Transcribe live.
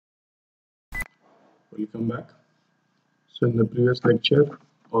Welcome back. So in the previous lecture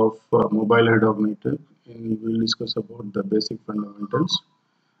of mobile Adhoc network, we'll discuss about the basic fundamentals.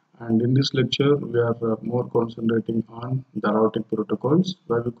 And in this lecture, we are more concentrating on the routing protocols.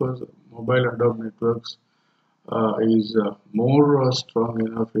 Why? Because mobile Adhoc networks is more strong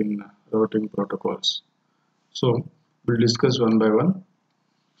enough in routing protocols. So we'll discuss one by one.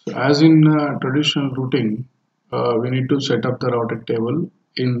 So as in traditional routing, we need to set up the routing table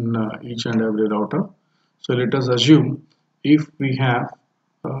in each and every router. So let us assume if we have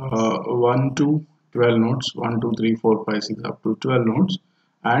 1 to 12 nodes, 1, 2, 3, 4, 5, 6 up to 12 nodes,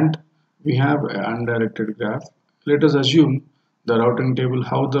 and we have an undirected graph. Let us assume the routing table,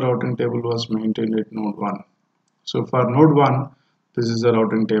 how the routing table was maintained at node 1. So for node 1, this is the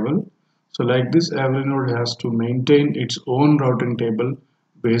routing table. So like this, every node has to maintain its own routing table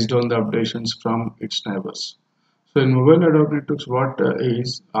based on the updations from its neighbors. So in mobile Adhoc networks, what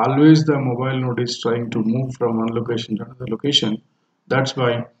is always the mobile node is trying to move from one location to another location. That's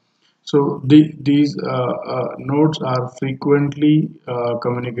why. So these nodes are frequently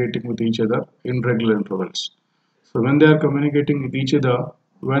communicating with each other in regular intervals. So when they are communicating with each other,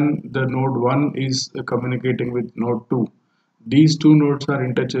 when the node 1 is communicating with node 2, these two nodes are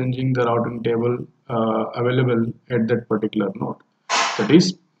interchanging the routing table available at that particular node. That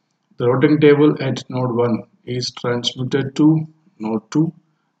is, the routing table at node 1 is transmitted to node 2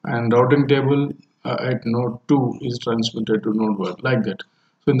 and routing table at node 2 is transmitted to node 1, like that.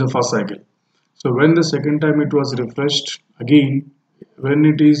 So in the first cycle. So when the second time it was refreshed, again when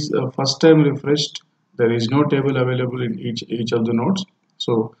it is first time refreshed, there is no table available in each of the nodes.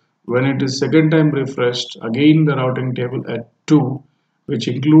 So when it is second time refreshed, again the routing table at 2, which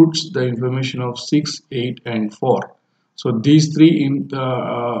includes the information of 6, 8 and 4. So these three in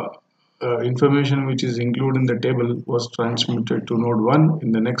the information which is included in the table was transmitted to node 1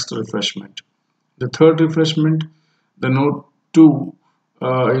 in the next refreshment. The third refreshment, the node 2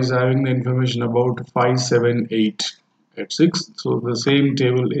 is having the information about 5, 7, 8 at 6. So the same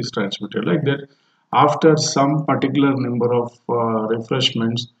table is transmitted like that. After some particular number of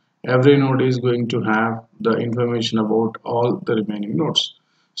refreshments, every node is going to have the information about all the remaining nodes.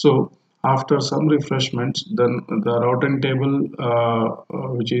 So after some refreshments, then the routing table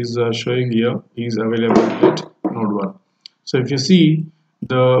which is showing here is available at node 1. So if you see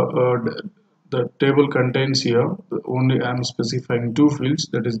the table contains here only I am specifying two fields,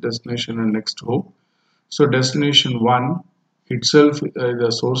 that is destination and next hop. So destination 1 itself is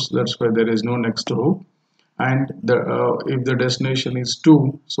the source, that's why there is no next hop. And if the destination is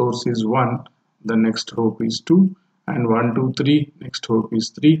 2, source is 1, the next hop is 2, and 1 2 3, next hop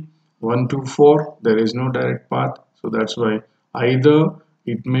is 3, 1 2 4, there is no direct path, so that's why either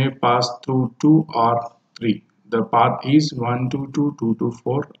it may pass through 2 or 3. The path is 1 2 2 2 2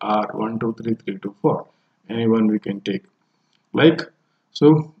 4 or 1 2 3 3 2 4, anyone we can take. Like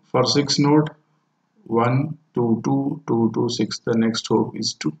so for 6 node, 1 2 2 2 2 6, the next hop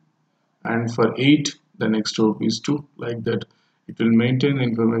is 2, and for 8 the next hop is 2, like that. It will maintain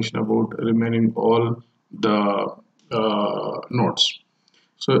information about remaining all the nodes.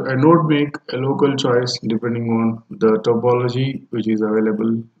 So a node make a local choice depending on the topology which is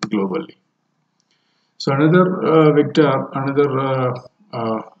available globally. So another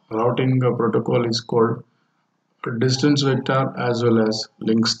routing protocol is called distance vector as well as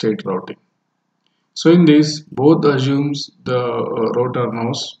link state routing. So in this, both assumes the router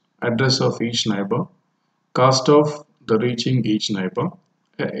knows address of each neighbor, cost of the reaching each neighbor.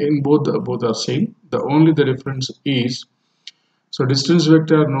 In both are same. The difference is, so distance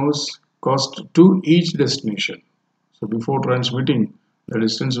vector knows cost to each destination. So before transmitting, the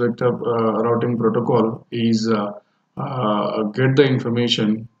distance vector routing protocol is get the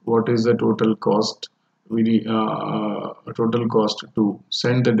information what is the total cost total cost to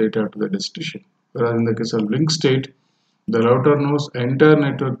send the data to the destination. Whereas in the case of link state, the router knows entire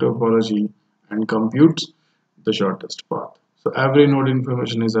network topology and computes the shortest path. So every node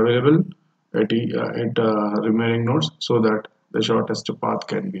information is available at remaining nodes so that the shortest path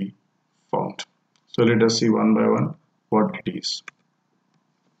can be found. So let us see one by one what it is.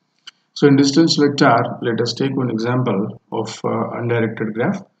 So in distance vector, let us take one example of undirected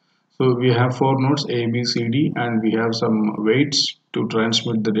graph. So we have four nodes A, B, C, D, and we have some weights to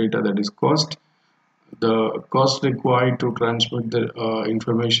transmit the data, that is cost. The cost required to transmit the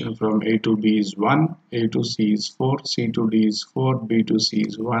information from A to B is 1, A to C is 4, C to D is 4, B to C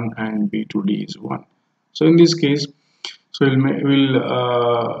is 1, and B to D is 1. So in this case, so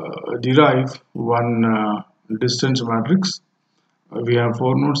we'll derive one distance matrix. We have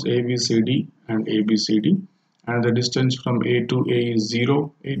four nodes A, B, C, D and A, B, C, D, and the distance from A to A is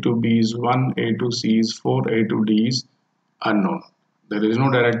 0, A to B is 1, A to C is 4, A to D is unknown. There is no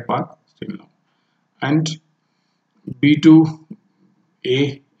direct path still now. And B to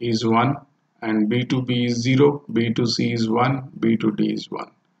A is 1 and B to B is 0, B to C is 1, B to D is 1.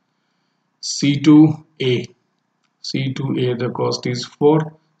 C to A, C to A the cost is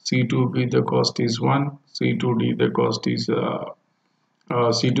 4, C to B the cost is 1, C to D the cost is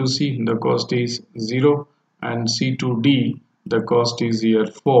C to C the cost is 0, and C to D the cost is here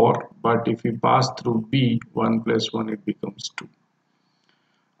 4, but if we pass through B, 1 plus 1 it becomes 2.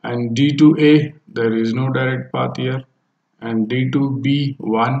 And D to A, there is no direct path here, and D to B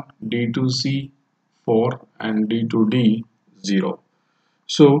 1, D to C 4, and D to D 0.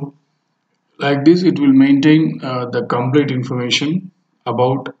 So like this it will maintain the complete information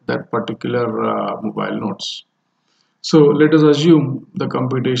about that particular mobile nodes. So let us assume the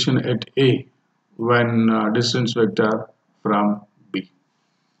computation at A when distance vector from B.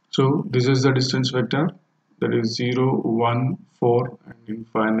 So this is the distance vector, that is 0, 1, 4 and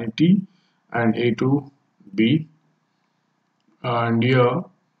infinity, and A to B, and here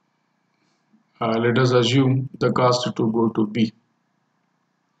let us assume the cost to go to B.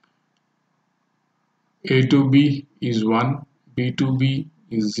 A to B is 1, B to B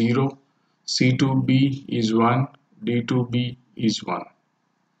is 0, C to B is 1, D to B is 1.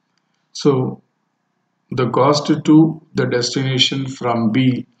 So the cost to the destination from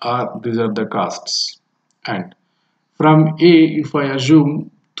B these are the costs. And from A, if I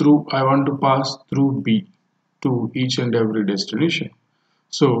assume I want to pass through B to each and every destination.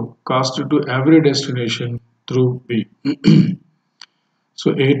 So cost to every destination through B.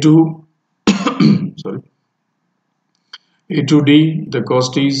 So A to sorry, A to D the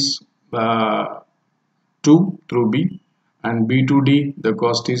cost is 2 through B, and B to D the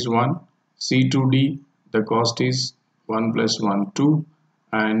cost is 1, C to D the cost is 1 plus 1 2,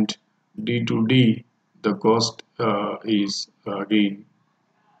 and D to D the cost is again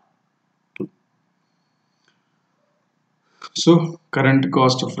 2. So current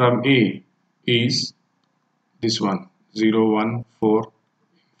cost from A is this one 0 1 4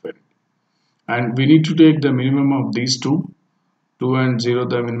 infinity, and we need to take the minimum of these two. 2 and 0,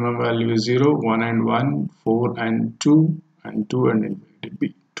 the minimum value is 0, 1 and 1, 4 and 2, and 2 and infinity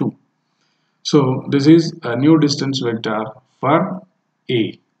b 2. So this is a new distance vector for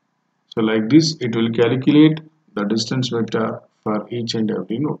A. So like this it will calculate the distance vector for each and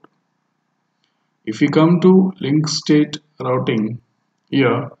every node. If we come to link state routing,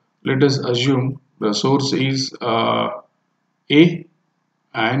 here let us assume the source is A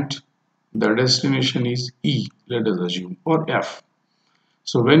and the destination is E, let us assume, or F.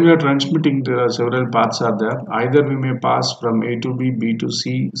 So when we are transmitting, there are several paths are there. Either we may pass from A to B, B to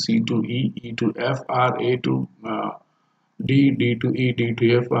C, C to E, E to F, or A to D, D to E, D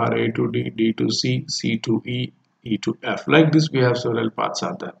to F, or A to D, D to C, C to E, E to F. Like this, we have several paths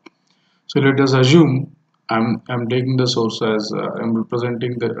are there. So let us assume I'm taking the source as I'm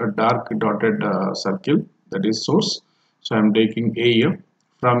representing the dark dotted circle, that is source. So I'm taking A here.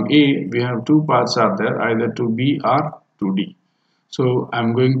 From A, we have two paths are there, either to B or to D. So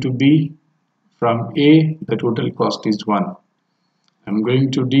I'm going to B from A, the total cost is 1. I'm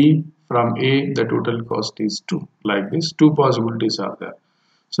going to D from A, the total cost is 2. Like this, two possibilities are there.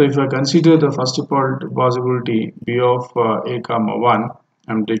 So if I consider the first possibility B of A comma 1,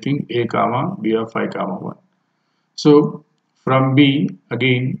 I'm taking A comma B of I comma 1. So from B,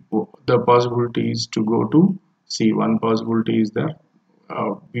 again the possibility is to go to C. One possibility is there.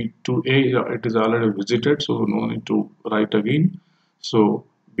 B to A, it is already visited, so no need to write again. So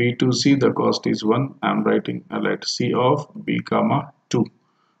B to C, the cost is 1. I am writing let C of B comma 2.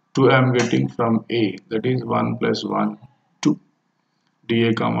 2 I am getting from A, that is 1 plus 1 2.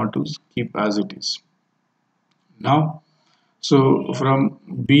 DA comma 2 keep as it is. Now so from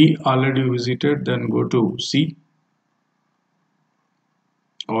B already visited, then go to C,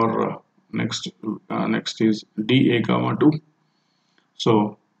 or next is D A comma 2.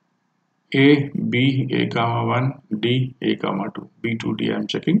 So A B A comma 1, D A comma 2, B to D I am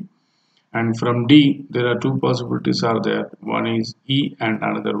checking. And from D there are two possibilities are there. One is E and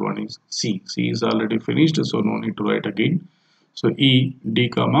another one is C. C is already finished, so no need to write again. So E D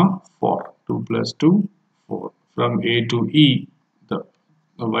comma 4, 2 plus 2 4. From A to E, the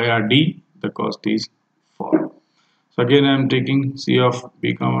via D the cost is 4. So again I am taking C of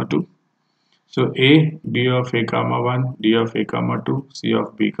B comma 2. So A D of A comma 1, D of A comma 2, C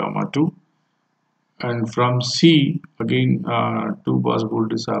of B comma 2. And from C again two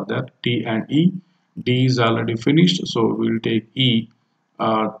possibilities are there, D and E. D is already finished, so we will take E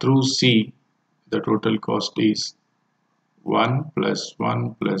through C, the total cost is 1 plus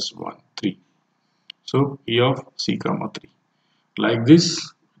 1 plus 1, 3. So E of C comma 3. Like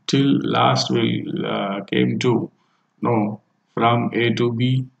this till last we came to know from A to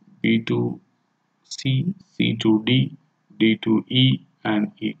B, B to C, C to D, D to E,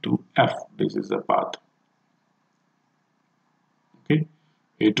 and E to F. This is the path. Okay,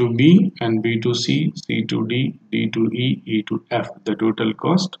 A to B and B to C, C to D, D to E, E to F. The total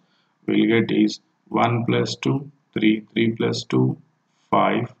cost we'll get is 1 plus 2, 3, 3 plus 2,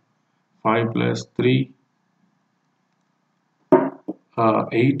 5, 5 plus 3,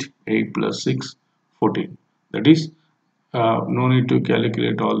 8, 8 plus 6, 14. That is, no need to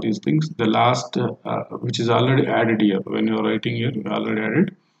calculate all these things. The last, which is already added here, when you are writing here, you already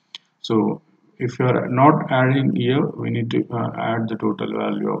added. So if you are not adding here, we need to add the total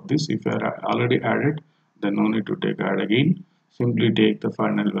value of this. If you are already added, then no need to take add again. Simply take the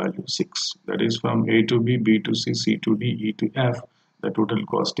final value 6. That is from A to B, B to C, C to D, E to F. The total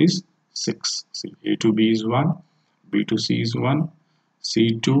cost is 6. See, A to B is 1, B to C is 1,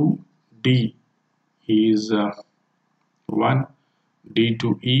 C to D is 1, D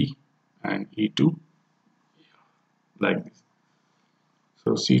to E, and E to like this.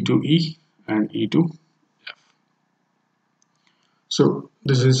 So C to E and E to F. So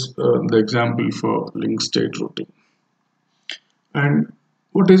this is the example for link state routing. And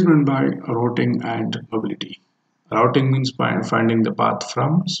what is meant by routing and mobility? Routing means finding the path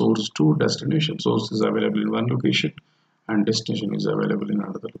from source to destination. Source is available in one location and destination is available in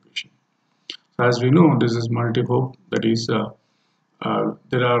another location. So as we know, this is multi-hop. That is,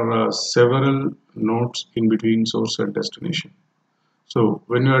 there are several nodes in between source and destination. So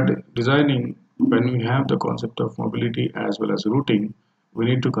when you are designing, when we have the concept of mobility as well as routing, we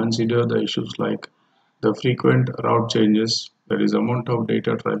need to consider the issues like the frequent route changes. That is, amount of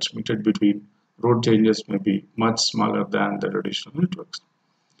data transmitted between route changes may be much smaller than the traditional networks.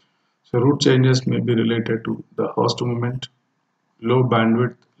 So route changes may be related to the host movement, low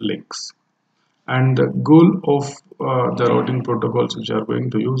bandwidth links. And the goal of the routing protocols which you are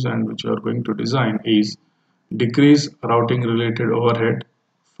going to use and which you are going to design is decrease routing related overhead,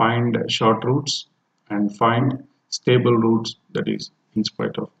 find short routes, and find stable routes, that is in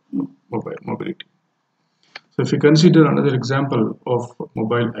spite of mobile mobility. So if you consider another example of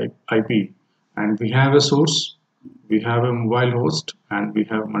mobile IP, and we have a source, we have a mobile host, and we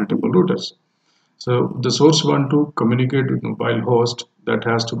have multiple routers. So the source want to communicate with mobile host, that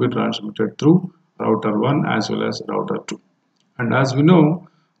has to be transmitted through router 1 as well as router 2. And as we know,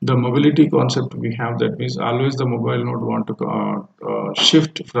 the mobility concept we have, that means always the mobile node want to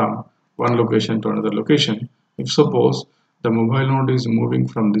shift from one location to another location. If suppose the mobile node is moving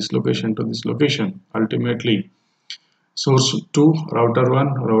from this location to this location, ultimately source to router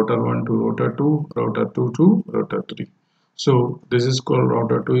 1, router 1 to router 2, router 2 to router 3. So this is called,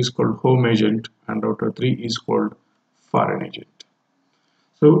 router 2 is called home agent and router 3 is called foreign agent.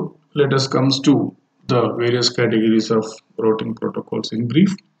 So let us come to the various categories of routing protocols in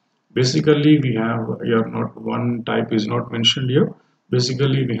brief. Basically we have here, not one type is not mentioned here.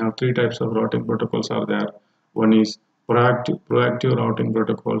 Basically we have three types of routing protocols are there. One is proactive routing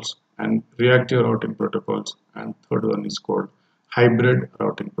protocols and reactive routing protocols, and third one is called hybrid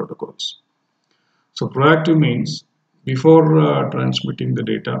routing protocols. So proactive means before transmitting the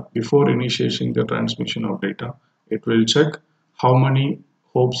data, before initiating the transmission of data, it will check how many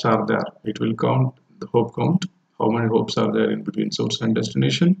hops are there. It will count the hop count, how many hops are there in between source and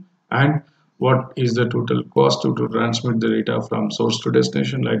destination, and what is the total cost to transmit the data from source to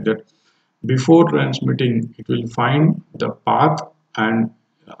destination, like that. Before transmitting, it will find the path, and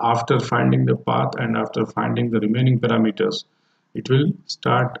after finding the path and after finding the remaining parameters, it will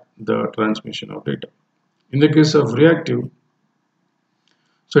start the transmission of data. In the case of reactive,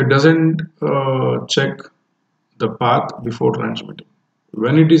 so it doesn't check the path before transmitting.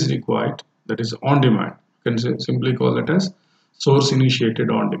 When it is required, that is on demand, you can simply call it as source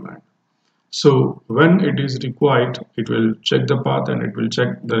initiated on demand. So when it is required, it will check the path and it will check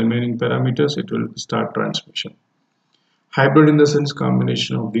the remaining parameters, it will start transmission. Hybrid in the sense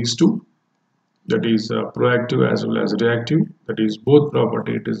combination of these two, that is proactive as well as reactive, that is both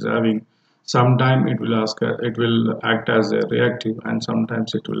property it is having. Sometime it will act as a reactive and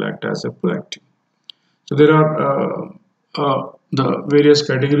sometimes it will act as a proactive. So there are the various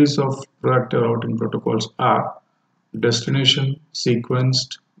categories of proactive routing protocols are destination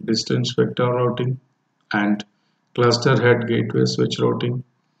sequenced distance vector routing and cluster head gateway switch routing,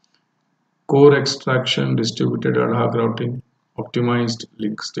 core extraction distributed ad hoc routing, optimized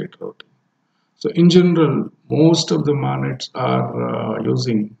link state routing. So in general, most of the MANETs are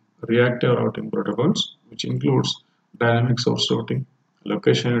using reactive routing protocols, which includes dynamic source routing,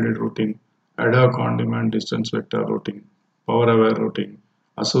 location edit routing, ad hoc on-demand distance vector routing, power-aware routing,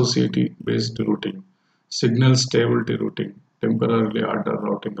 associative-based routing, signal stability routing, temporarily altered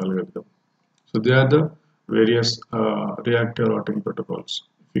routing algorithm. So they are the various reactive routing protocols.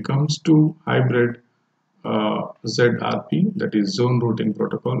 If it comes to hybrid ZRP, that is zone routing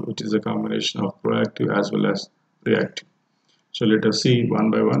protocol, which is a combination of proactive as well as reactive. So let us see one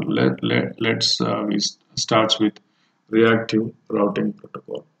by one. Let's we starts with reactive routing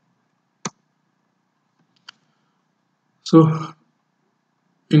protocol. So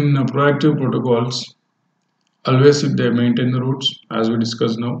in proactive protocols, always if they maintain the routes as we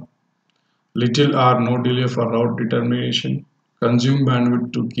discussed now, little or no delay for route determination, consume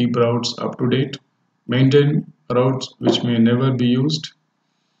bandwidth to keep routes up to date, maintain routes which may never be used.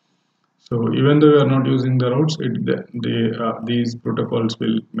 So even though we are not using the routes, these protocols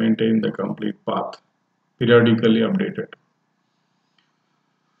will maintain the complete path, periodically updated.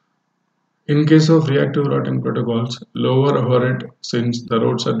 In case of reactive routing protocols, lower overhead since the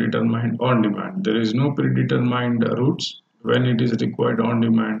routes are determined on demand. There is no predetermined routes. When it is required on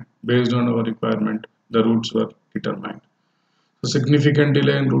demand, based on our requirement, the routes were determined. So significant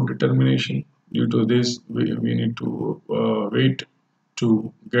delay in route determination. Due to this, we need to wait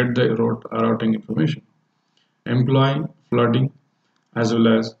to get the routing information. Employing flooding as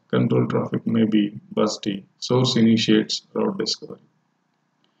well as control traffic may be busty. Source initiates route discovery.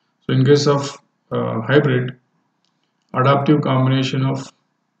 So in case of hybrid, adaptive combination of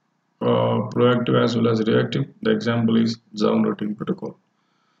proactive as well as reactive, the example is zone routing protocol.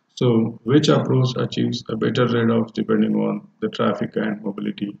 So which approach achieves a better trade-off depending on the traffic and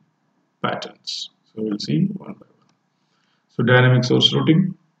mobility patterns. So we'll see one by one. So dynamic source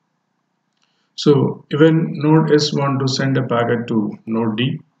routing. So even node S want to send a packet to node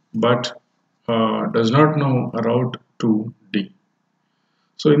D, but does not know a route to D.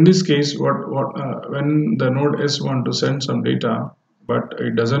 So in this case, when the node S want to send some data, but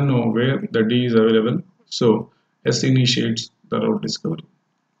it doesn't know where the D is available, so S initiates the route discovery.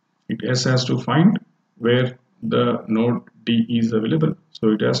 S has to find where the node D is available. So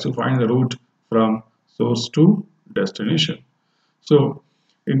it has to find the route from source to destination. So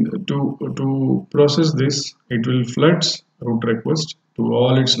to process this, it will floods route request to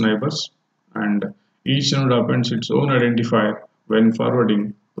all its neighbors, and each node appends its own identifier when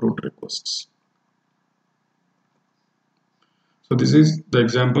forwarding route requests. So this is the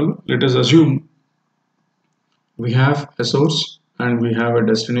example. Let us assume we have a source and we have a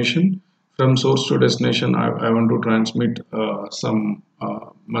destination. From source to destination, I want to transmit some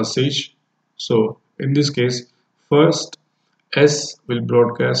message. So in this case, first S will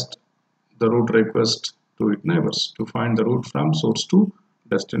broadcast the route request to its neighbors to find the route from source to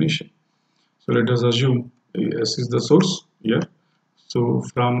destination. So let us assume S is the source here. So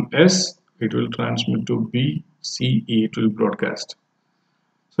from S, it will transmit to B, C, E, it will broadcast.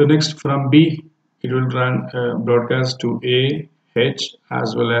 So next from B, it will broadcast to A, H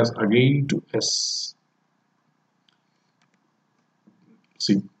as well as again to S.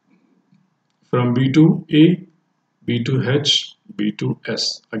 See, from B to A, B to H, B to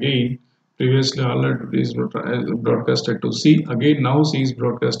S. Again, previously all is broadcasted to C. Again, now C is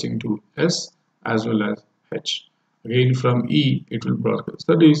broadcasting to S as well as H. Again, from E, it will broadcast.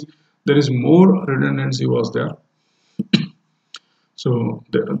 That is, there is more redundancy was there. So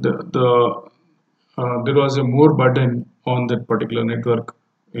there was a more burden on that particular network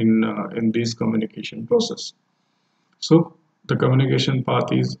in this communication process. So the communication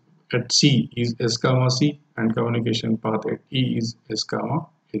path is at C is S comma C, and communication path at E is S comma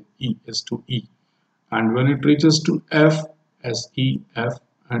E, S to E. And when it reaches to F, S E F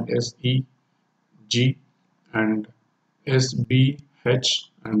and S E G and S B H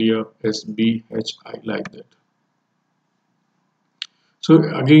and here S B H I like that. So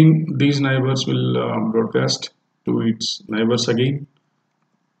again, these neighbors will broadcast to its neighbors again.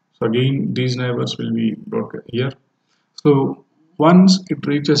 So again, these neighbors will be broadcast here. So once it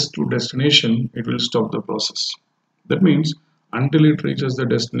reaches to destination, it will stop the process. That means until it reaches the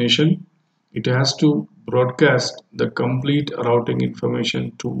destination, it has to broadcast the complete routing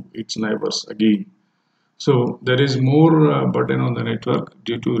information to its neighbors again. So there is more burden on the network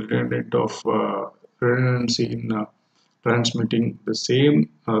due to redundancy in transmitting the same,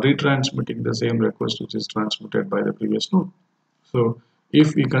 retransmitting the same request which is transmitted by the previous node. So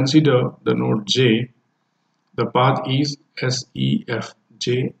if we consider the node J, the path is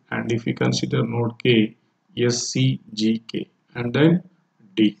SEFJ, and if we consider node K, SCGK, and then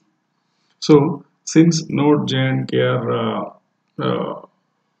D. So since node J and K are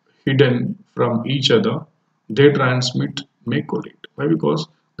hidden from each other, they transmit may collide. Why? Because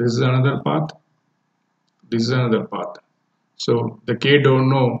this is another path, this is another path. So the K don't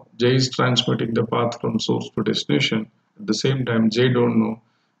know J is transmitting the path from source to destination. At the same time, J don't know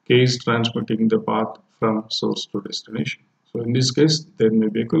K is transmitting the path from source to destination. So in this case, there may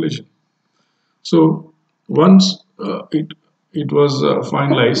be a collision. So once it was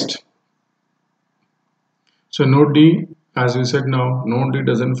finalized, so node D, as we said now, node D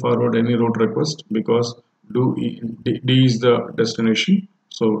doesn't forward any route request because D is the destination,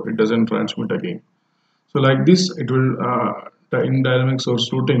 so it doesn't transmit again. So like this, it will in dynamic source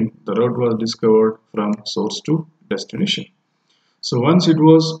routing, the route was discovered from source to destination. So once it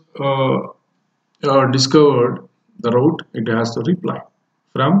was discovered the route, it has to reply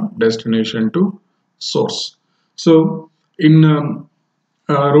from destination to source. So in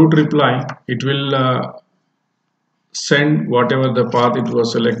route reply, it will send whatever the path it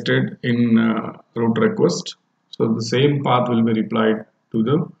was selected in route request. So the same path will be replied to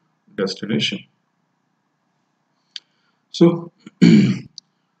the destination. So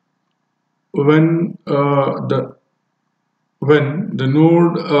when the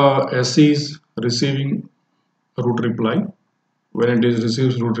node S is receiving route reply, when it is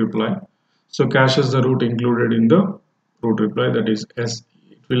receives route reply, so caches the route included in the route reply, that is S.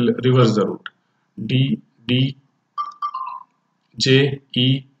 It will reverse the route. D J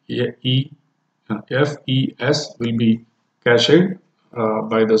E F E S will be cached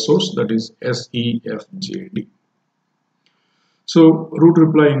by the source, that is S E F J D. So route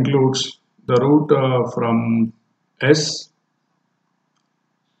reply includes the route from S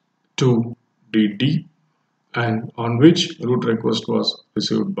to DD and on which route request was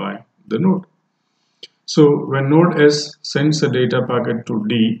received by the node. So when node S sends a data packet to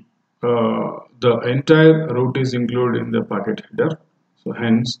D, the entire route is included in the packet header. So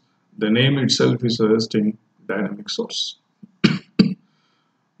hence the name itself is suggesting dynamic source.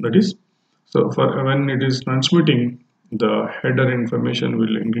 That is, so for when it is transmitting, the header information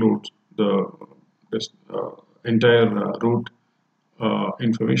will include the entire route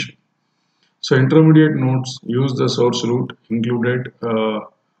information. So intermediate nodes use the source route included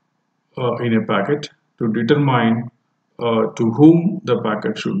in a packet to determine to whom the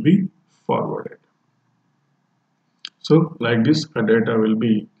packet should be forwarded. So like this, a data will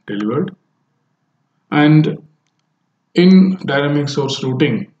be delivered. And in dynamic source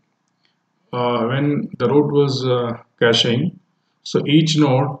routing, when the route was caching, so each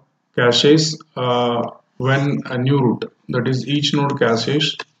node caches when a new route, that is each node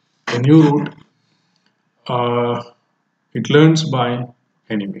caches a new route, it learns by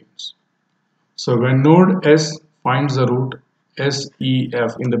any means. So when node S finds the route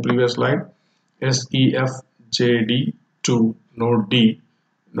SEF in the previous slide, SEFJD to node D,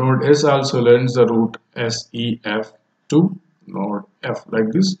 node S also learns the route SEF to node F.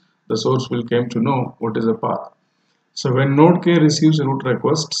 Like this, the source will come to know what is the path. So when node K receives route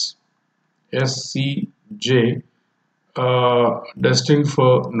requests SCJ destined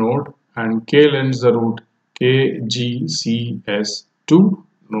for node, and K learns the route KGCS to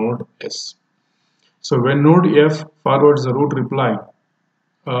node S. So when node F forwards the route reply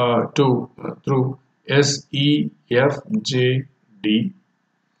through SEFJD,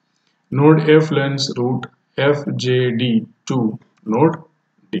 node F learns route FJD to node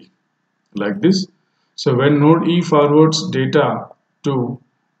D. Like this. So when node E forwards data to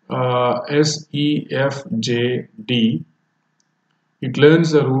SEFJD, it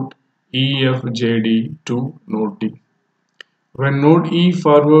learns the route EFJD to node D. When node E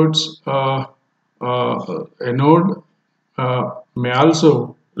forwards a node may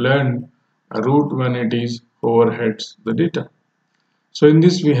also learn a route when it is overheads the data. So in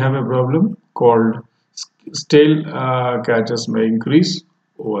this we have a problem called stale caches may increase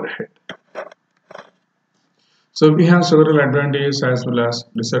overhead. So we have several advantages as well as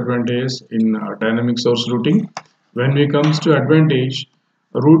disadvantages in dynamic source routing. When it comes to advantage,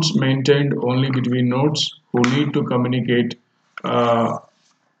 routes maintained only between nodes who need to communicate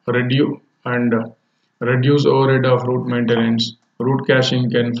reduce overhead of route maintenance. Route caching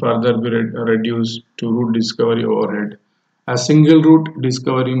can further be reduced to route discovery overhead. A single route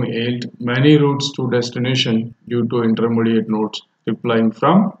discovery may yield many routes to destination due to intermediate nodes replying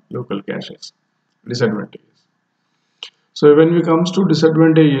from local caches. Disadvantages. So when it comes to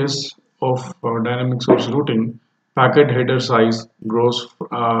disadvantages of dynamic source routing, packet header size grows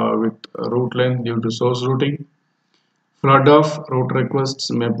with route length due to source routing. Flood of route requests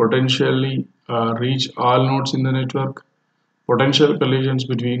may potentially reach all nodes in the network. Potential collisions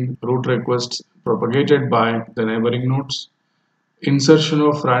between route requests propagated by the neighboring nodes. insertion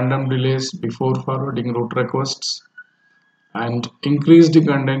of random delays before forwarding route requests, and increased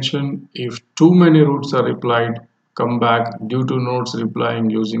contention if too many routes are replied come back due to nodes replying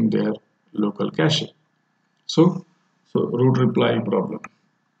using their local cache. So, route reply problem.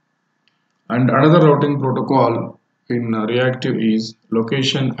 And another routing protocol in reactive is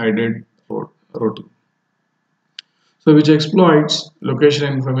location aided routing. So which exploits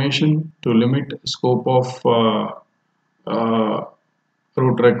location information to limit scope of uh,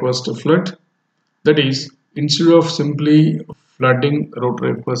 route request flood. That is, instead of simply flooding route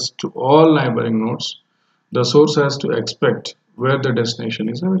requests to all neighboring nodes, the source has to expect where the destination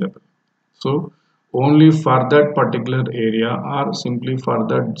is available. So only for that particular area or simply for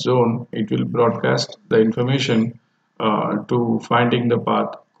that zone, it will broadcast the information to finding the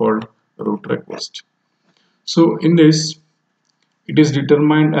path called route request. So in this, it is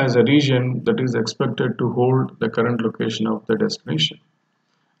determined as a region that is expected to hold the current location of the destination.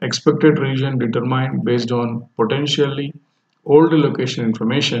 Expected region determined based on potentially old location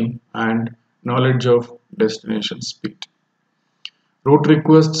information and knowledge of destination speed. Route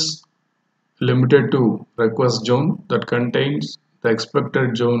requests limited to request zone that contains the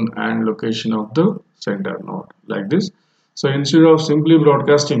expected zone and location of the sender node, like this. So instead of simply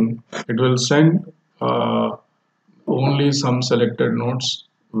broadcasting, it will send only some selected nodes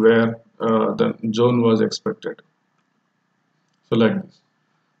where the zone was expected. So like this.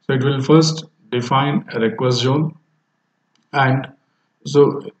 So it will first define a request zone, and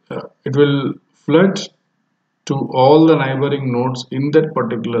so it will flood to all the neighboring nodes in that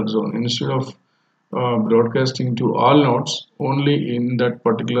particular zone instead of broadcasting to all nodes only in that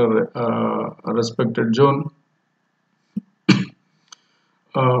particular respected zone.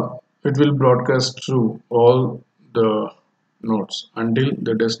 It will broadcast through all the nodes until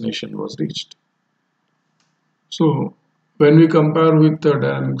the destination was reached. So when we compare with the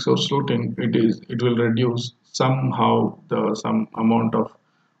dynamic source routing, it will reduce somehow the some amount of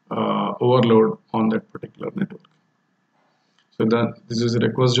overload on that particular network. So that this is a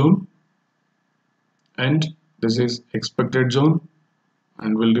request zone and this is expected zone,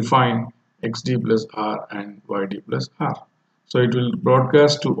 and will define xd plus r and yd plus r. So it will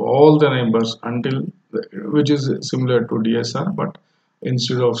broadcast to all the neighbors until which is similar to DSR, but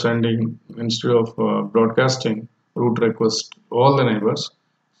instead of broadcasting route request to all the neighbors,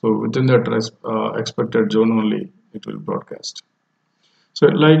 so within that expected zone only it will broadcast. So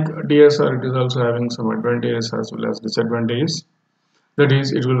like DSR, it is also having some advantages as well as disadvantages. That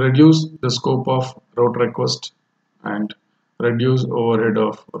is, it will reduce the scope of route request and reduce overhead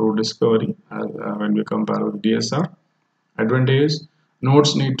of route discovery when we compare with DSR. Advantage: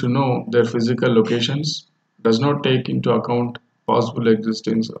 nodes need to know their physical locations, does not take into account possible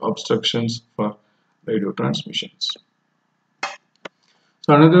existing obstructions for radio transmissions.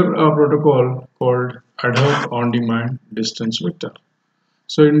 So another protocol called Adhoc on-demand distance vector.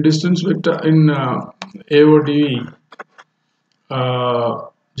 So in distance vector in AODV,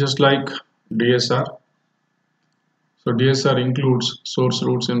 just like DSR, so DSR includes source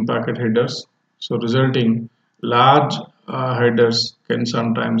routes in packet headers, so resulting large headers can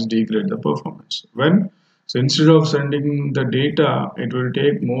sometimes degrade the performance. So instead of sending the data, it will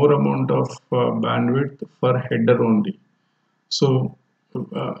take more amount of bandwidth per header only. So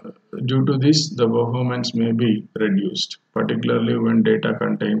uh, due to this, the performance may be reduced, particularly when data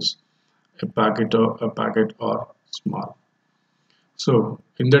contains a packet or small. So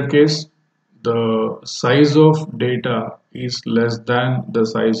in that case, the size of data is less than the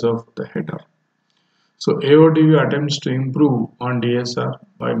size of the header. So AODV attempts to improve on DSR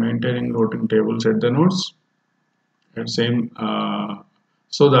by maintaining routing tables at the nodes and same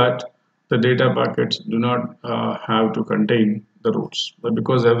so that the data packets do not have to contain the routes. But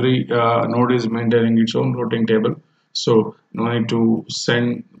because every node is maintaining its own routing table, so no need to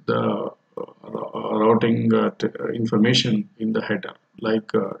send the routing information in the header like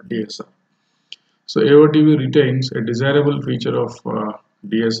DSR. So AOTV retains a desirable feature of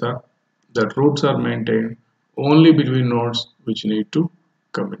DSR, that routes are maintained only between nodes which need to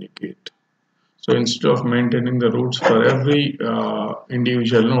communicate. So instead of maintaining the routes for every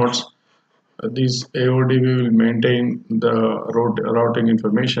individual nodes, this AODV will maintain the routing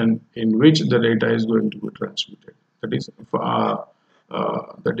information in which the data is going to be transmitted. That is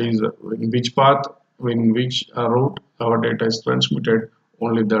in which path, in which route our data is transmitted.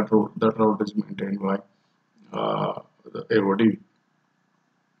 Only that route is maintained by the AODV.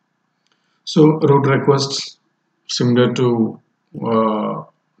 So route requests similar to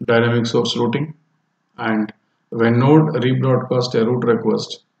dynamic source routing, and when node rebroadcasts a route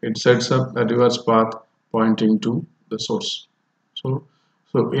request, it sets up a reverse path pointing to the source. So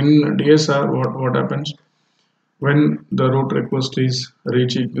in DSR, what happens when the route request is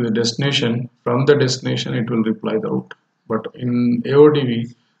reaching the destination? From the destination, it will reply the route. But in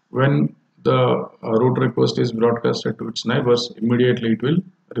AODV, when the route request is broadcasted to its neighbors, immediately it will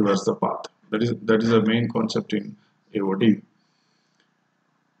reverse the path. That is the main concept in AODV.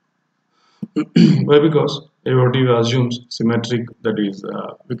 Why? Because AODV assumes symmetric, that is,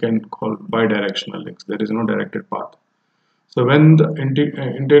 we can call bidirectional links. There is no directed path. So when the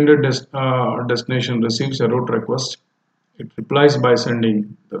intended destination receives a route request, it replies by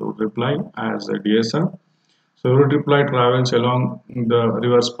sending the route reply as a DSR. So route reply travels along the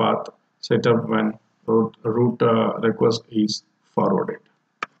reverse path set up when route request is forwarded.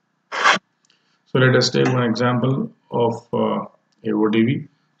 So let us take one example of AODV.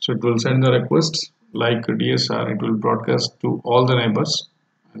 So it will send the requests like DSR. It will broadcast to all the neighbors,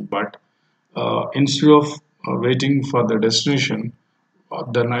 but instead of waiting for the destination,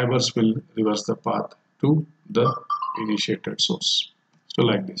 the neighbors will reverse the path to the initiated source. So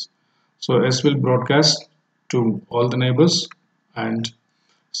like this. So S will broadcast to all the neighbors, and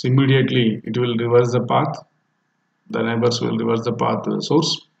so immediately it will reverse the path. The neighbors will reverse the path to the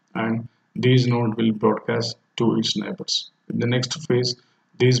source, and these node will broadcast to its neighbors. In the next phase,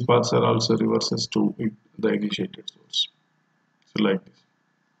 these paths are also reverses to the initiated source. So like this.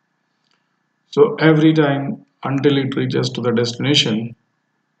 So every time until it reaches to the destination,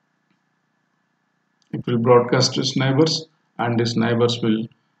 it will broadcast to its neighbors, and its neighbors will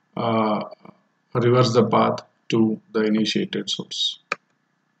uh, reverse the path to the initiated source.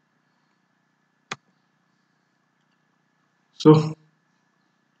 So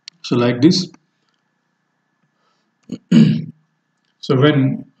like this. So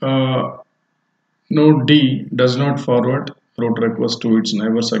when node D does not forward route request to its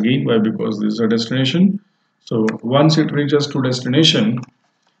neighbors again, why? Because this is a destination. So once it reaches to destination,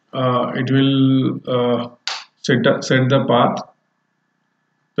 it will set the path,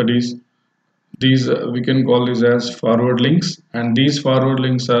 that is, these we can call these as forward links, and these forward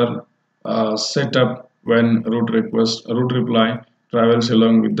links are set up when route reply travels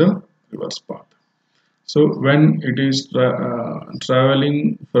along with the reverse path. So when it is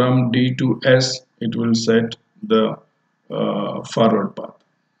traveling from D to S, it will set the forward path.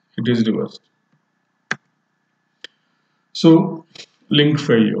 It is reversed. So link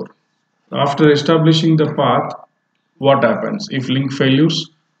failure. After establishing the path, what happens? If link failures,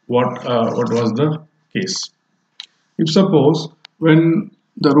 what was the case? If suppose when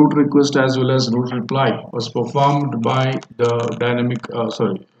the route request as well as route reply was performed by the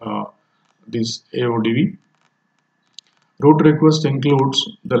this AODV, route request includes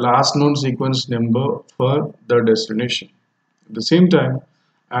the last known sequence number for the destination. At the same time,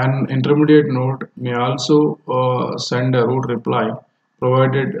 an intermediate node may also send a route reply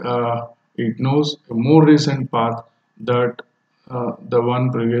provided it knows a more recent path that the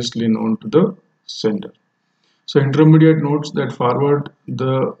one previously known to the sender. So intermediate nodes that forward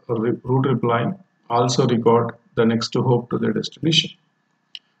the route reply also record the next hop to the destination.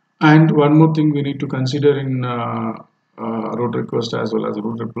 And one more thing we need to consider in route request as well as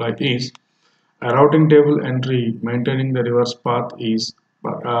route reply is a routing table entry maintaining the reverse path is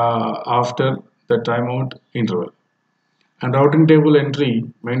after the timeout interval. And routing table entry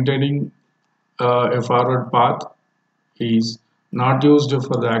maintaining a forward path is not used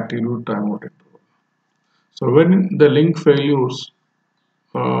for the active route timeout interval. So when the link failures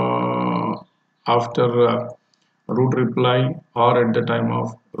uh, after route reply or at the time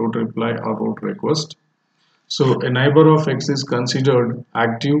of route reply or route request, so a neighbor of X is considered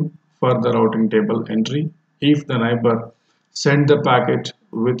active for the routing table entry if the neighbor sent the packet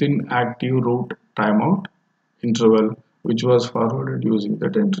within active route timeout interval which was forwarded using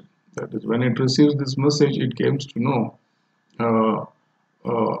that entry. That is, when it receives this message, it comes to know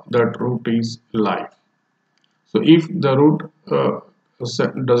that route is live. So if the route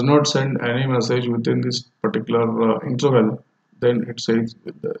does not send any message within this particular interval, then it says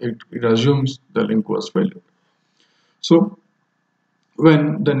it assumes the link was failed. So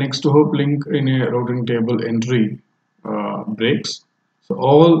when the next hop link in a routing table entry breaks, so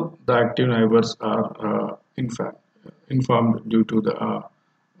all the active neighbors are informed due to the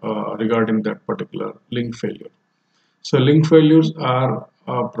regarding that particular link failure. So link failures are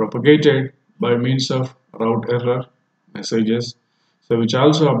propagated by means of route error messages, so which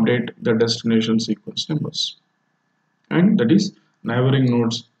also update the destination sequence numbers, and that is neighboring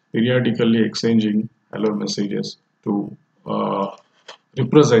nodes periodically exchanging hello messages to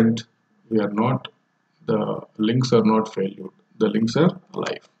represent we are not, the links are not failed, the links are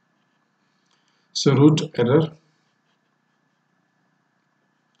alive. So route error.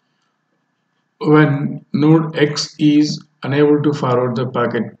 when node X is unable to forward the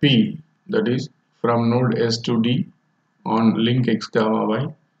packet P, that is from node S to D on link X comma Y,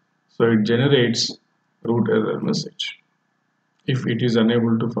 so it generates root error message if it is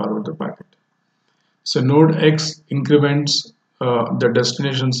unable to forward the packet. So node X increments the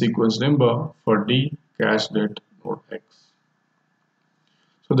destination sequence number for D cached at node X.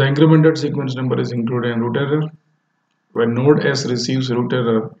 So the incremented sequence number is included in root error. When node S receives root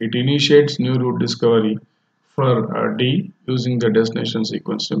error, it initiates new root discovery for D using the destination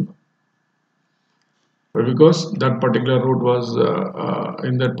sequence number. But because that particular route was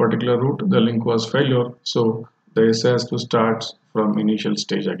in that particular route, the link was failure, so the S has to start from initial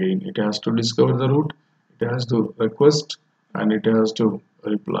stage again. It has to discover the route, it has to request, and it has to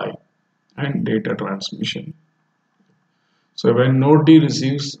reply and data transmission. So when node D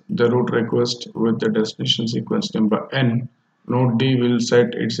receives the route request with the destination sequence number n, node D will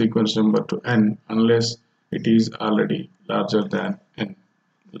set its sequence number to n unless it is already larger than n.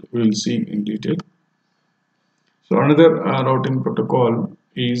 We will see in detail. So another routing protocol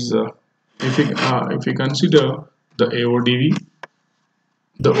is if we consider the AODV,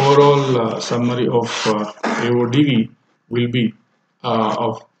 the overall summary of AODV will be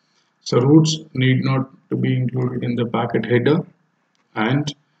of so routes need not to be included in the packet header,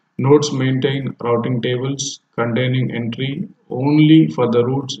 and nodes maintain routing tables containing entry only for the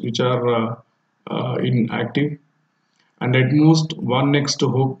routes which are inactive, and at most one next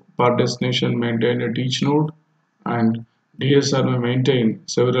hook per destination maintained at each node, and DSR may maintain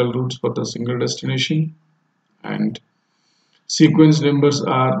several routes for the single destination, and sequence numbers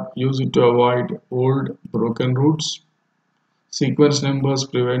are used to avoid old broken routes. Sequence numbers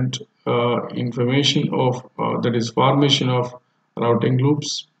prevent information of that is formation of routing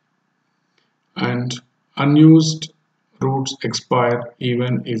loops, and unused routes expire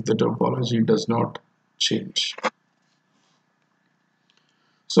even if the topology does not change.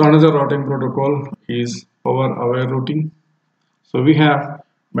 So another routing protocol is power aware routing. So we have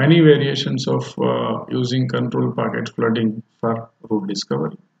many variations of using control packet flooding for route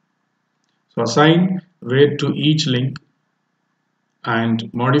discovery. So assign weight to each link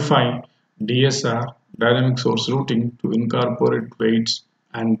and modify DSR dynamic source routing to incorporate weights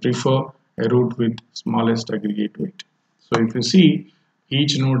and prefer a route with smallest aggregate weight. So if you see,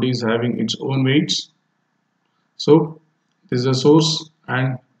 each node is having its own weights. So this is the source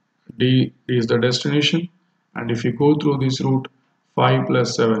and D is the destination, and if you go through this route, 5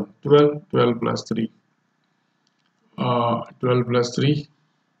 plus 7 12, 12 plus 3 12 plus 3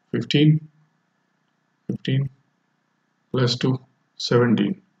 15, 15 plus 2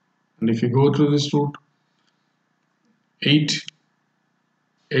 17, and if you go through this route, 8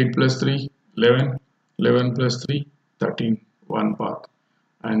 8 plus 3 11, 11 plus 3 13, one path,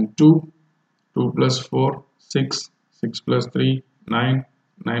 and 2 2 plus 4 6, 6 plus 3 9,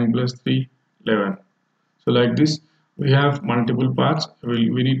 9 plus 3 11. So like this, we have multiple paths.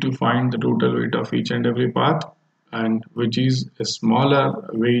 We need to find the total weight of each and every path, and which is a smaller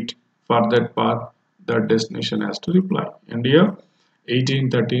weight for that path that destination has to reply. And here 18,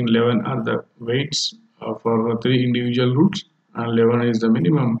 13, 11 are the weights for three individual routes, and 11 is the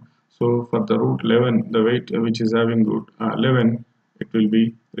minimum. So for the route 11, the weight which is having route 11, it will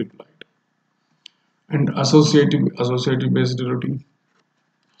be replied. And associative based routing.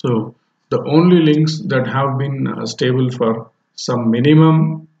 So the only links that have been stable for some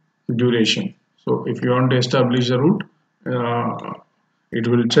minimum duration. So if you want to establish a route, it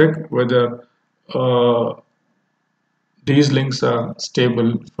will check whether these links are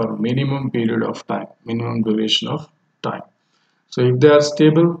stable for minimum period of time, minimum duration of time. So if they are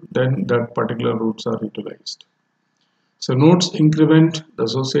stable, then that particular routes are utilized. So nodes increment the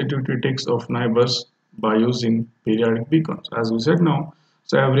associativity text of neighbors by using periodic beacons. As we said now,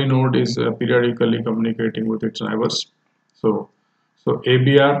 so every node is periodically communicating with its neighbors. So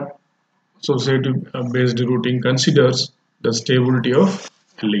ABR associative based routing considers the stability of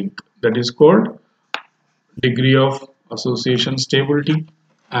a link, that is called degree of association stability,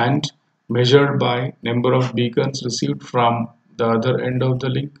 and measured by number of beacons received from the other end of the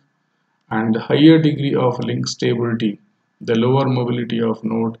link, and the higher degree of link stability, the lower mobility of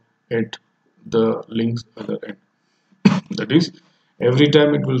node at the link's other end. That is, every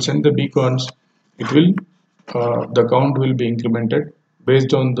time it will send the beacons, it will the count will be incremented.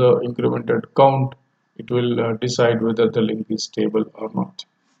 Based on the incremented count, it will decide whether the link is stable or not.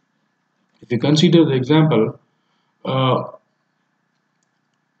 If you consider the example,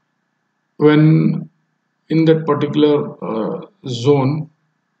 when in that particular zone,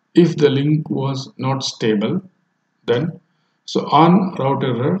 if the link was not stable, then So on route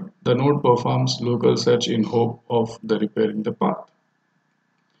error, the node performs local search in hope of the repairing the path.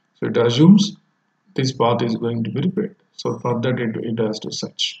 So it assumes this path is going to be repaired. So for that it has to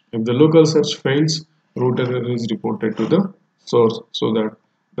search. If the local search fails, route error is reported to the source so that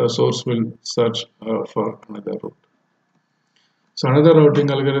the source will search for another route. So another routing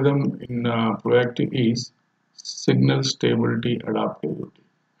algorithm in proactive is signal stability adaptivity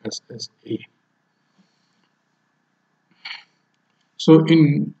 (SSA). So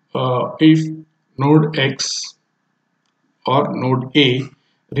in if node X or node A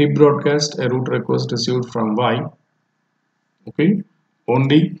rebroadcast a route request received from Y, okay,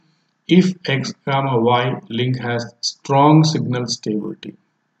 only if X comma Y link has strong signal stability.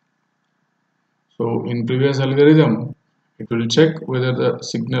 So in previous algorithm, it will check whether the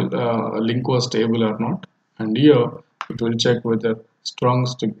signal link was stable or not, and here it will check whether strong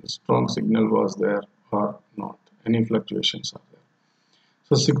signal was there or not. Any fluctuations are there.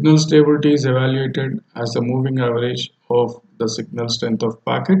 So signal stability is evaluated as the moving average of the signal strength of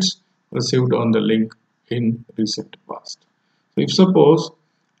packets received on the link in recent past. So if suppose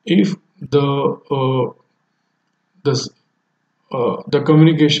if this the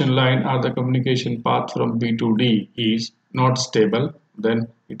communication line or the communication path from B to D is not stable, then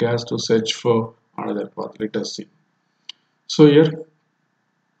it has to search for another path. Let us see. So here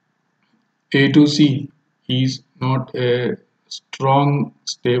A to C is not a strong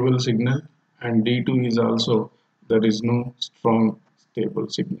stable signal, and D2 is also there is no strong stable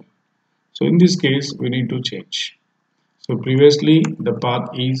signal. So in this case we need to change. So previously the path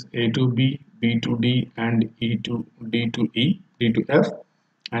is A to B, B to D and E to D to E, D to F,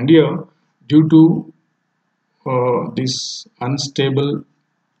 and here due to this unstable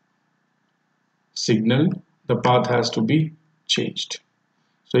signal the path has to be changed.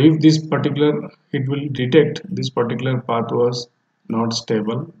 So if this particular, it will detect this particular path was not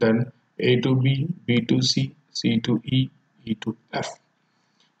stable, then A to B, B to C, C to E, E to F.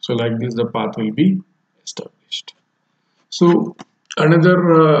 So like this the path will be established. So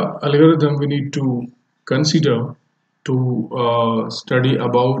another algorithm we need to consider to study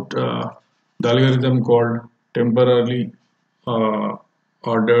about the algorithm called temporarily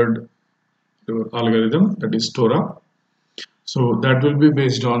ordered algorithm, that is TORA. So that will be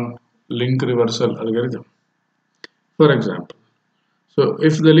based on link reversal algorithm. For example, so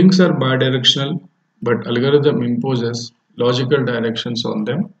if the links are bidirectional but algorithm imposes logical directions on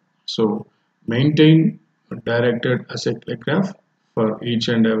them, so maintain a directed acyclic graph for each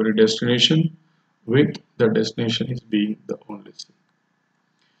and every destination with the destination is being the only thing.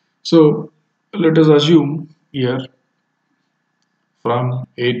 So let us assume here from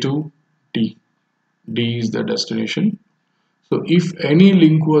A to D. D is the destination. So if any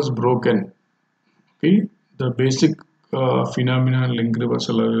link was broken, okay, the basic phenomenon link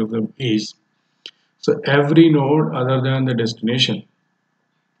reversal algorithm is, so every node other than the destination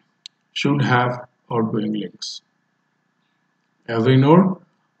should have outgoing links. Every node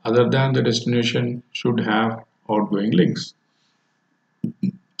other than the destination should have outgoing links.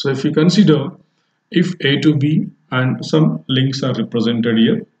 So if you consider if A to B and some links are represented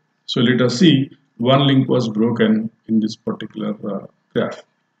here, so let us see one link was broken in this particular graph.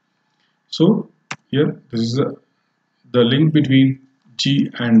 So here this is the link between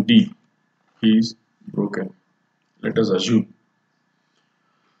G and D is broken. Let us assume.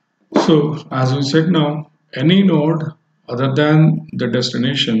 So as we said now, any node other than the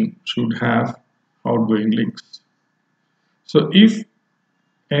destination should have outgoing links. So if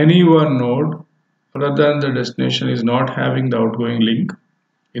any one node other than the destination is not having the outgoing link,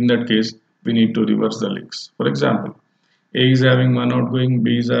 in that case we need to reverse the links. For example, A is having one outgoing,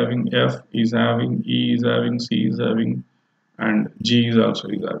 B is having, F is having, E is having, C is having, and G is also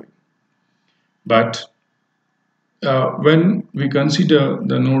is having. But when we consider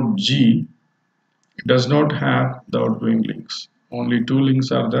the node G, it does not have the outgoing links. Only two links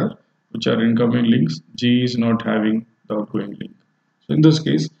are there, which are incoming links. G is not having the outgoing link. So in this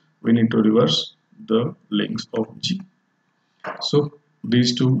case, we need to reverse the links of G. So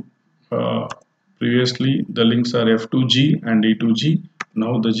these two, previously the links are F to G and E to G.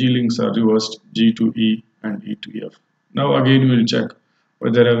 Now the G links are reversed, G to E and E to F. Now again we will check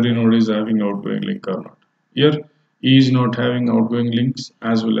whether every node is having outgoing link or not. Here E is not having outgoing links,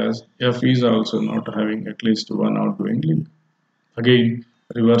 as well as F is also not having at least one outgoing link. Again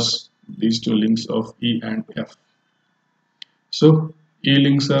reverse these two links of E and F. So E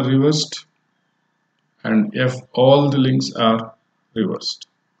links are reversed and F, all the links are reversed.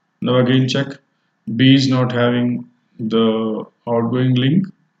 Now again check, B is not having the outgoing link,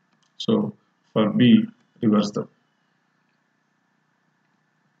 so for B reverse them.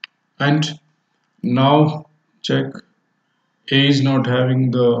 And now check A is not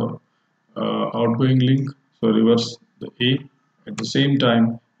having the outgoing link, so reverse the A. At the same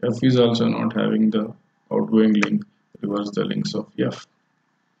time, F is also not having the outgoing link, reverse the links of F.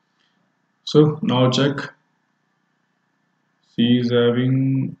 So now check C is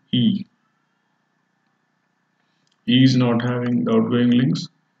having E. E is not having the outgoing links,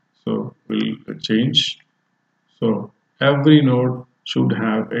 so we'll change. So every node should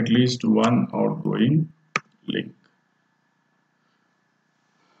have at least one outgoing link.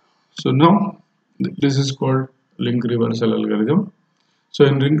 So now this is called link reversal algorithm. So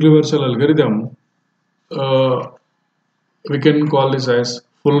in link reversal algorithm, we can call this as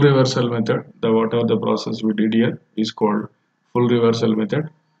full reversal method. The whatever the process we did here is called full reversal method,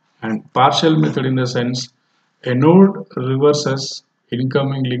 and partial method in the sense a node reverses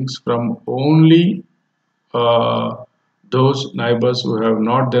incoming links from only uh, those neighbors who have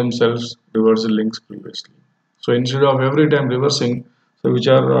not themselves reversed links previously. So instead of every time reversing, so which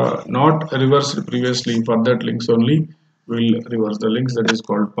are not reversed previously, for that links only will reverse the links. That is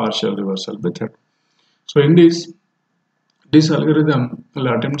called partial reversal method. So in this algorithm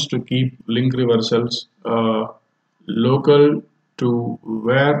attempts to keep link reversals local to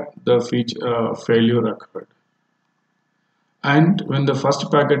where the failure occurred. And when the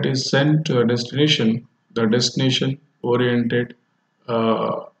first packet is sent to a destination, the destination oriented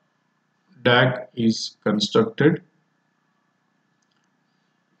DAG is constructed.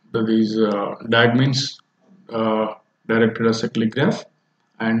 That is, DAG means directed acyclic graph,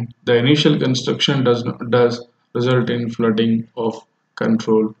 and the initial construction does result in flooding of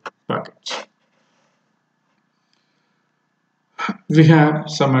control packets. We have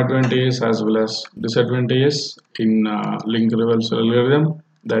some advantages as well as disadvantages in link reversal algorithm.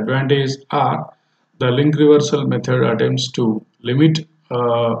 The advantages are the link reversal method attempts to limit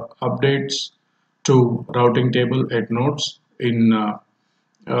updates to routing table at nodes in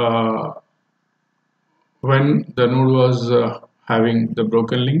uh, when the node was having the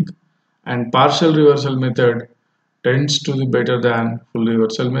broken link, and partial reversal method tends to be better than full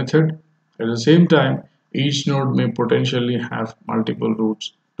reversal method. At the same time, each node may potentially have multiple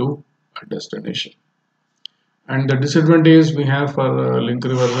routes to a destination. And the disadvantages we have for link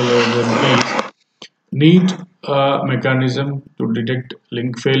reversal algorithm is need a mechanism to detect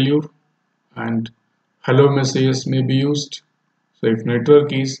link failure, and hello messages may be used. So if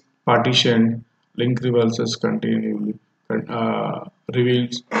network is partitioned, link reversals continually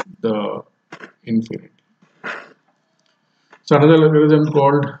reveals the infinity. So another algorithm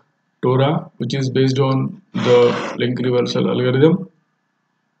called Tora, which is based on the link reversal algorithm.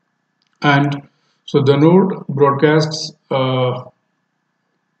 And so the node broadcasts a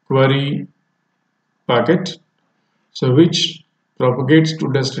query packet, so which propagates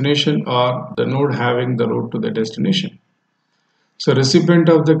to destination or the node having the route to the destination. So recipient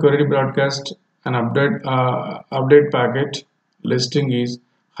of the query broadcast an update packet listing is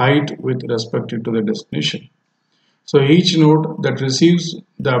height with respect to the destination. So each node that receives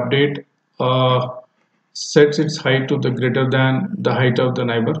the update sets its height to the greater than the height of the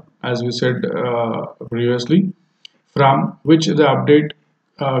neighbor, as we said previously, from which the update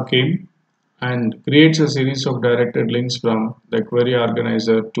came, and creates a series of directed links from the query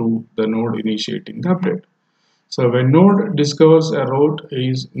organizer to the node initiating the update. So when node discovers a route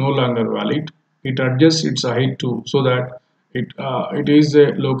is no longer valid, it adjusts its height to so that it is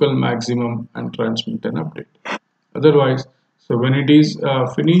a local maximum and transmit an update. Otherwise, so when it is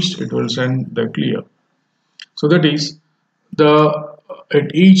finished, it will send the clear. So that is the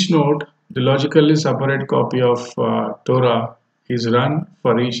at each node, the logically separate copy of Torah is run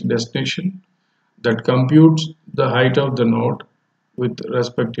for each destination that computes the height of the node with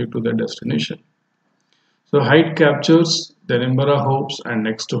respect to the destination. So height captures the number of hops and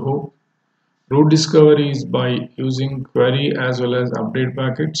next hop. Route discovery is by using query as well as update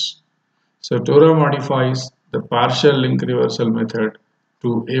packets. So Torah modifies the partial link reversal method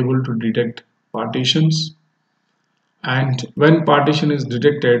to able to detect partitions, and when partition is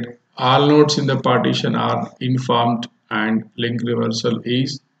detected, all nodes in the partition are informed and link reversal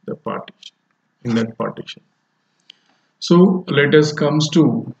is the partition in that partition. So let us comes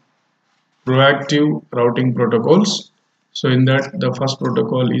to proactive routing protocols. So in that the first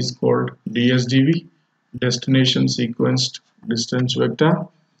protocol is called DSDV, destination sequenced distance vector.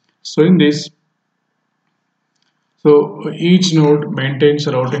 So in this, so each node maintains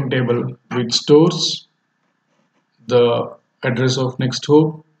a routing table which stores the address of next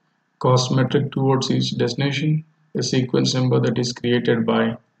hop, cost metric towards each destination, a sequence number that is created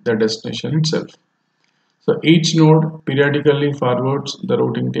by the destination itself. So each node periodically forwards the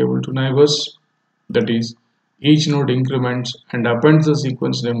routing table to neighbors. That is, each node increments and appends the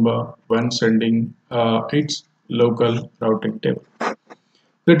sequence number when sending its local routing table.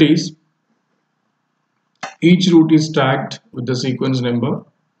 That is, each route is tagged with the sequence number,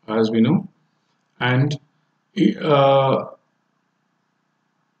 as we know, and uh,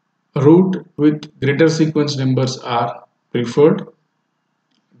 route with greater sequence numbers are preferred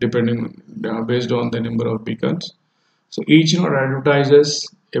depending based on the number of beacons. So each node advertises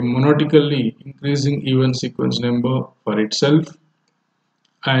a monotonically increasing even sequence number for itself,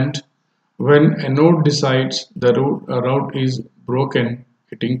 and when a node decides the route is broken,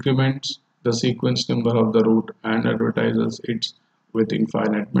 it increments the sequence number of the route and advertises it with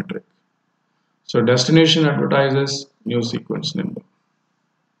infinite metric. So destination advertises new sequence number.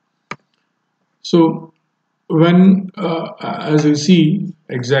 So when as you see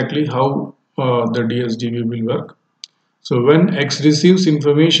exactly how the DSDV will work. So when X receives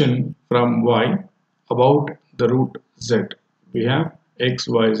information from Y about the route Z, we have X,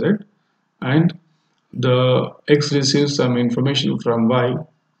 Y, Z, and the X receives some information from Y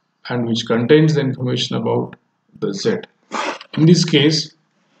and which contains the information about the Z. In this case,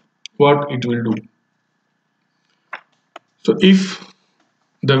 what it will do? So if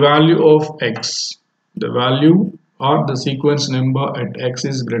the value of X, the value or the sequence number at X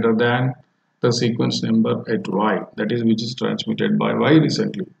is greater than the sequence number at Y, that is which is transmitted by Y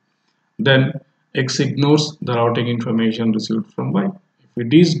recently, then X ignores the routing information received from Y. If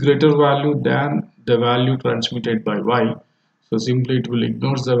it is greater value than the value transmitted by Y, so simply it will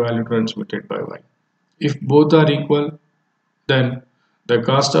ignore the value transmitted by Y. If both are equal, then the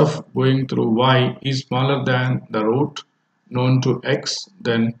cost of going through Y is smaller than the route known to X,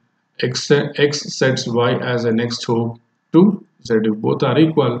 then X sets Y as a next hop to Z. If both are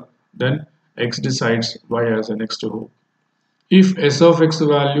equal, then X decides Y as a next hop. If S of X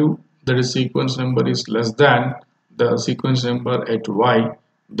value, that is sequence number, is less than the sequence number at Y,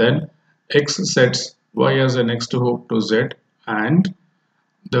 then X sets Y as a next hop to Z and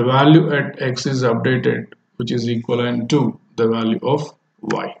the value at X is updated, which is equivalent to the value of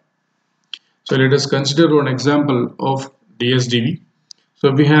Y. So let us consider one example of DSDV.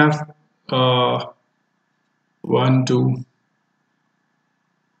 So we have 1, 2,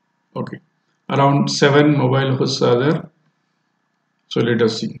 okay, around 7 mobile hosts are there. So let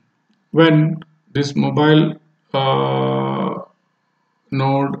us see. When this mobile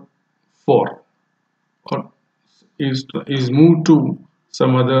node 4 or is moved to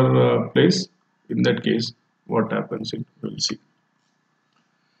some other place, in that case what happens, it will see.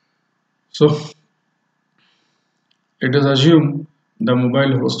 So it is assumed the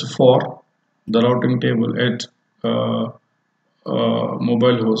mobile host 4, the routing table at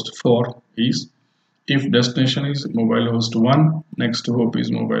mobile host 4 is, if destination is mobile host 1, next hop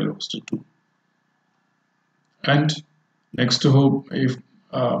is mobile host 2, and next hop, if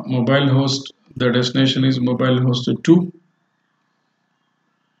mobile host, the destination is mobile host 2,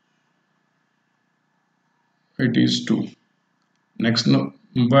 it is 2. Next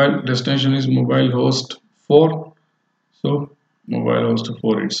mobile destination is mobile host 4, so mobile host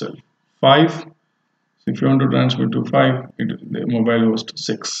 4 itself. 5, so if you want to transmit to 5, the mobile host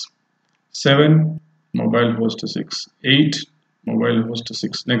 6. 7, mobile host 6. 8, mobile host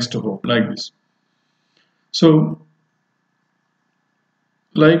 6, next hop, like this. So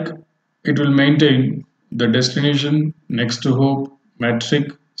like it will maintain the destination, next hop,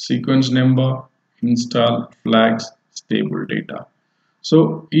 metric, sequence number, install, flags, stable data.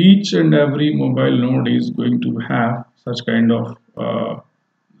 So each and every mobile node is going to have such kind of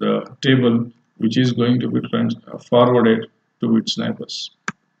the table which is going to be forwarded to its neighbors.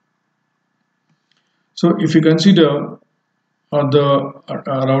 So if you consider the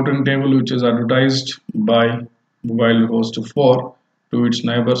routing table which is advertised by mobile host 4 to its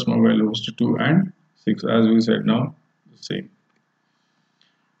neighbors mobile host 2 and 6, as we said now, the same.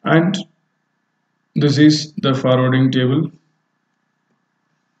 And this is the forwarding table.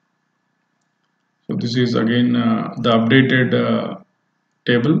 So this is again the updated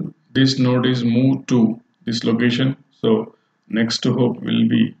table. This node is moved to this location, so next hop will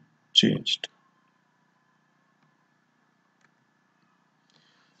be changed.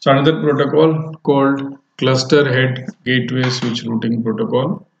 So another protocol called cluster head gateway switch routing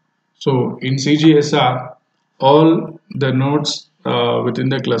protocol. So in CGSR, all the nodes within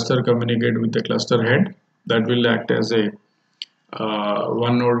the cluster communicate with the cluster head that will act as a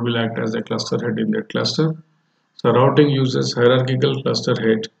one node will act as a cluster head in that cluster. So routing uses hierarchical cluster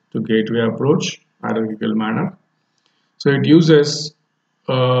head to gateway approach, hierarchical manner. So it uses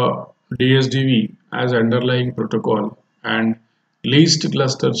DSDV as underlying protocol and least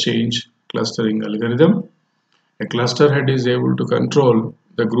cluster change clustering algorithm. A cluster head is able to control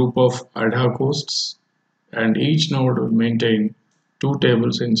the group of ad hoc hosts, and each node will maintain two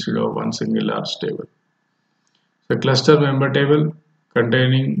tables instead of one single large table. The cluster member table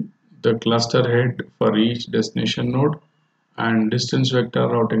containing the cluster head for each destination node, and distance vector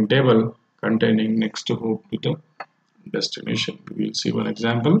routing table containing next hop to the destination. We will see one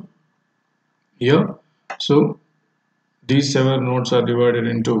example here. So these 7 nodes are divided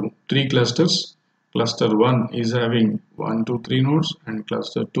into 3 clusters. Cluster 1 is having 1, 2, 3 nodes, and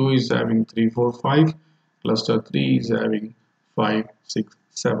cluster 2 is having 3, 4, 5. Cluster 3 is having 5, 6,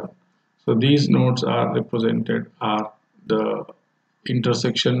 7. So these nodes are represented are the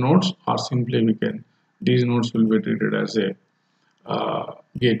intersection nodes, or simply these nodes will be treated as a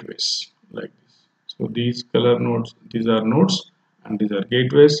gateways like this. So these color nodes, these are nodes, and these are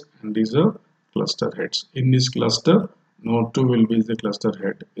gateways, and these are cluster heads. In this cluster, node 2 will be the cluster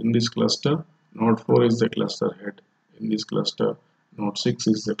head. In this cluster, node 4 is the cluster head. In this cluster, node 6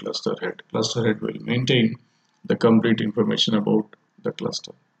 is the cluster head. Cluster head will maintain the complete information about the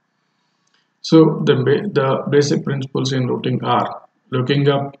cluster. So the basic principles in routing are looking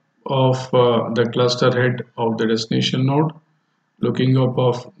up of the cluster head of the destination node, looking up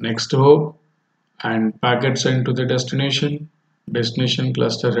of next hop, and packet sent to the destination. Destination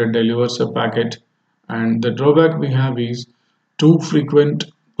cluster head delivers a packet, and the drawback we have is too frequent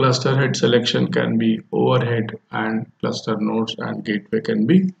cluster head selection can be overhead, and cluster nodes and gateway can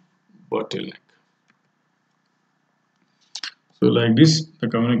be bottleneck. So like this, the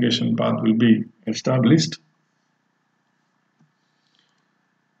communication path will be established.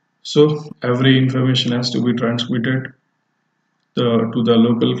 So every information has to be transmitted to the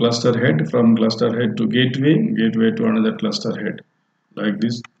local cluster head, from cluster head to gateway to another cluster head. Like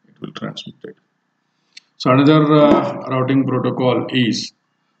this, it will transmit it. So another routing protocol is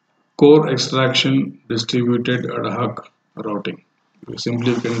core extraction distributed ad hoc routing.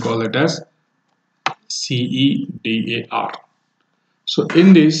 Simply you can call it as CEDAR. So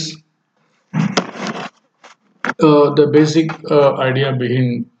in this, the basic idea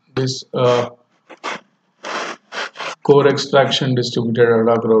behind this core extraction distributed ad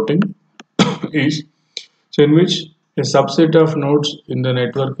hoc routing is, so in which a subset of nodes in the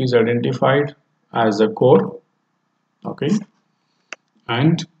network is identified as a core, okay,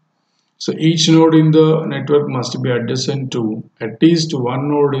 and so each node in the network must be adjacent to at least one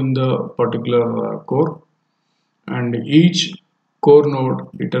node in the particular core, and each core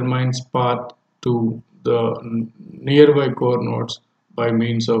node determines path to the nearby core nodes by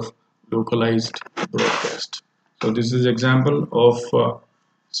means of localized broadcast. So this is example of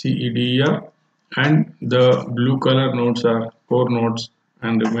CEDR, and the blue color nodes are core nodes,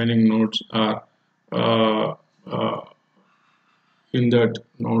 and remaining nodes are in that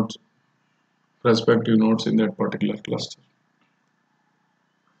nodes, respective nodes in that particular cluster.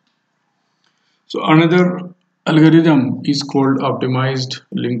 So another algorithm is called optimized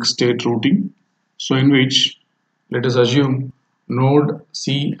link state routing. So in which, let us assume node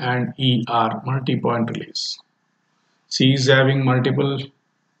C and E are multi-point relays. C is having multiple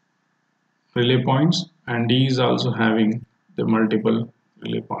relay points, and E is also having the multiple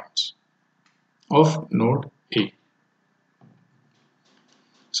relay points of node A.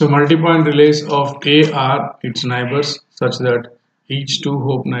 So multi-point relays of A are its neighbors, such that each two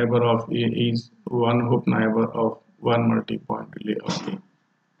hop neighbor of A is one hop neighbor of one multi-point relay of A.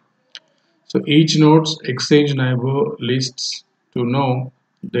 So each node's exchange neighbor lists to know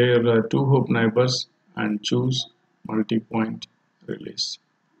their two hop neighbors and choose multi-point relays.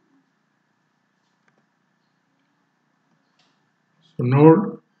 So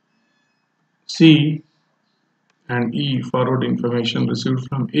node C and E forward information received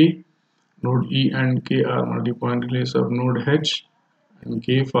from A. Node E and K are multi-point relays of node H, and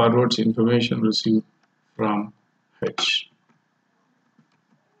K forwards information received from H.